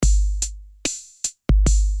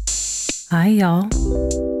Hi, y'all.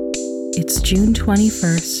 It's June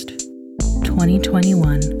 21st,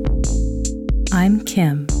 2021. I'm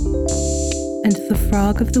Kim, and the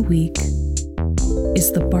frog of the week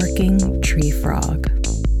is the barking tree frog.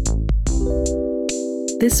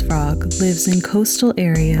 This frog lives in coastal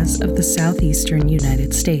areas of the southeastern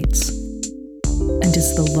United States and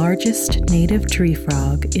is the largest native tree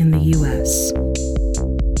frog in the U.S.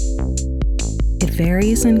 It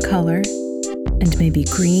varies in color and may be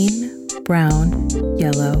green, brown,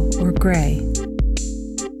 yellow, or gray.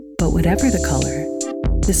 But whatever the color,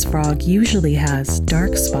 this frog usually has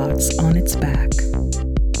dark spots on its back.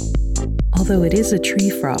 Although it is a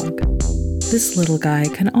tree frog, this little guy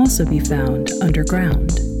can also be found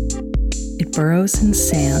underground. It burrows in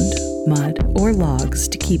sand, mud, or logs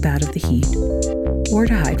to keep out of the heat, or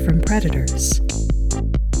to hide from predators.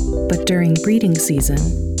 But during breeding season,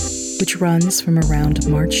 which runs from around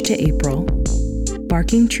March to April,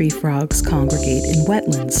 barking tree frogs congregate in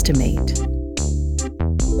wetlands to mate.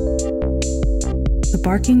 The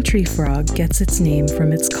barking tree frog gets its name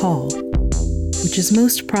from its call, which is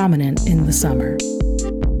most prominent in the summer.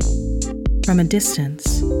 From a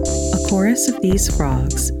distance, a chorus of these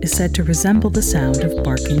frogs is said to resemble the sound of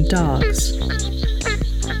barking dogs.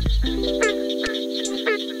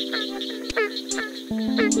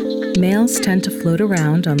 Males tend to float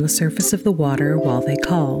around on the surface of the water while they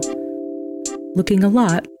call, looking a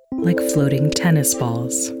lot like floating tennis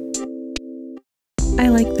balls. I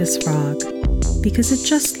like this frog because it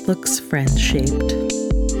just looks friend-shaped.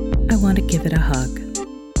 I want to give it a hug.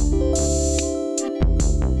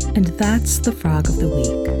 And that's the frog of the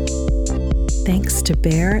week. Thanks to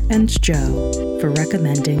Bear and Joe for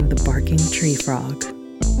recommending the barking tree frog.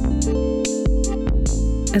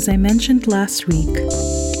 As I mentioned last week,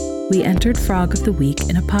 we entered Frog of the Week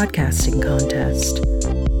in a podcasting contest,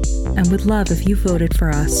 and would love if you voted for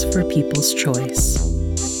us for People's Choice.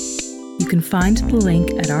 You can find the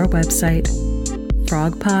link at our website,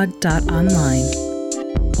 frogpod.online,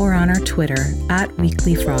 or on our Twitter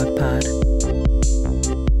 @weeklyfrogpod.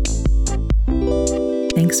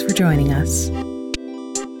 Thanks for joining us.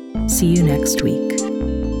 See you next week.